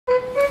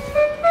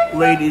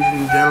Ladies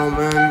and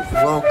gentlemen,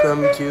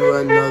 welcome to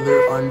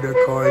another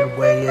undercard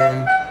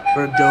weigh-in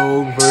for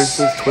Doge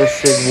versus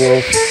Twisted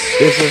Wolf.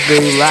 This is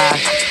the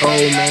last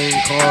co-main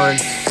card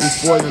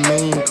before the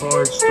main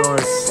card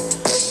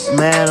starts.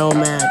 Man, oh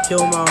man,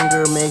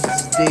 Killmonger makes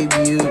his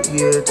debut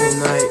here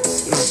tonight.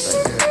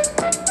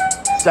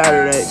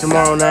 Saturday,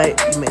 tomorrow night,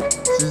 he makes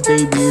his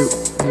debut.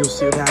 You'll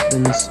see what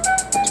happens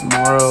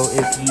tomorrow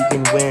if he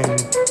can win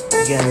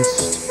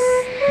against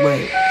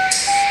Link.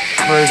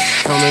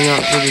 First, coming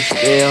up to the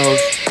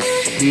scales,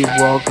 please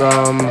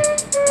welcome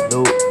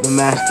the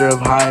Master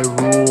of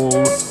Hyrule,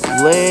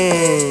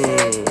 Link.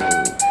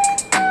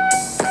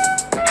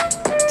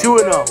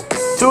 2-0.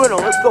 2-0.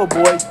 Let's go,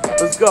 boys.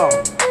 Let's go.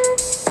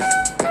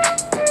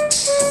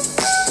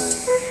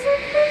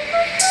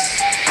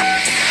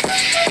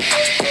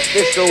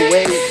 Official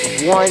weight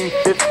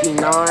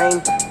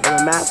 159 for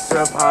the Master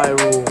of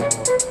Hyrule.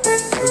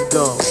 Let's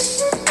go.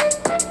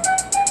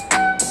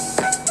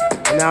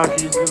 And now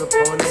choosing his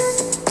opponent,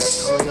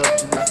 coming up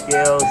to the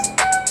scales,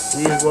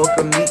 please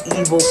welcome the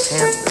Evil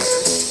Panther,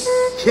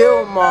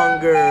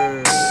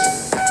 Killmonger.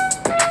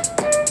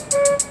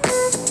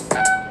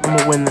 I'm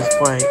gonna win this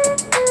fight.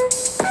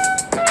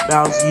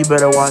 Bowser, you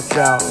better watch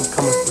out. I'm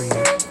coming for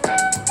you.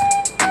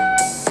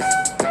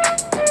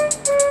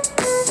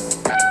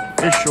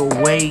 Official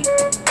weight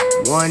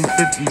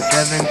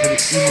 157 for the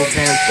Evil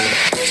Panther.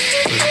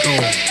 Let's go.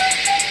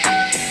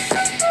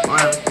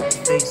 Alright, let's get his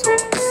face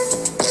off.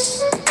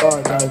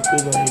 Sorry guys,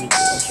 please don't hate it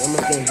too much. I'm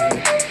gonna thank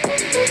you.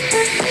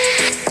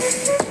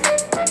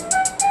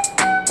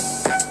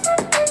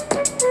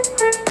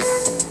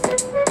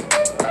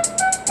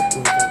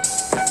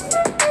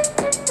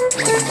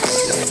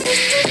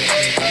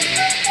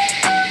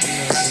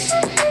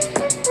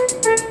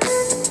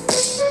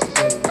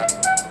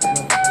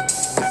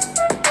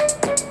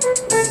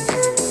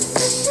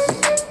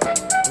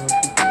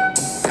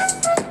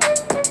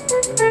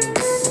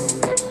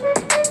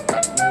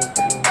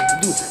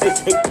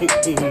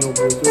 Hey, no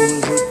boys, come on.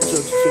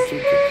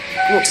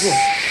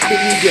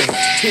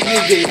 Hit me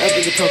again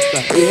after the tough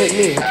spot. Hey, hit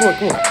me. Come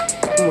on.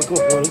 You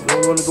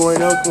wanna go right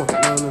now? Come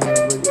on. No,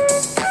 wait.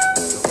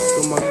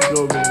 Come on, go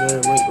over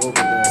there. Wait,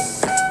 over there.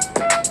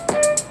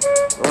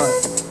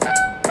 Alright.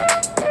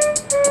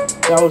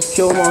 That was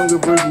Killmonger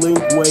vs.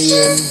 Link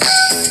weigh-in.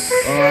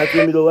 That's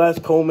gonna be the last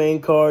co-main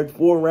card.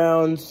 4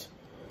 rounds.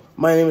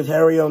 My name is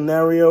Harry El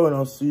Nario, and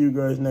I'll see you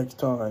guys next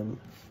time.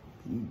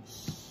 Peace.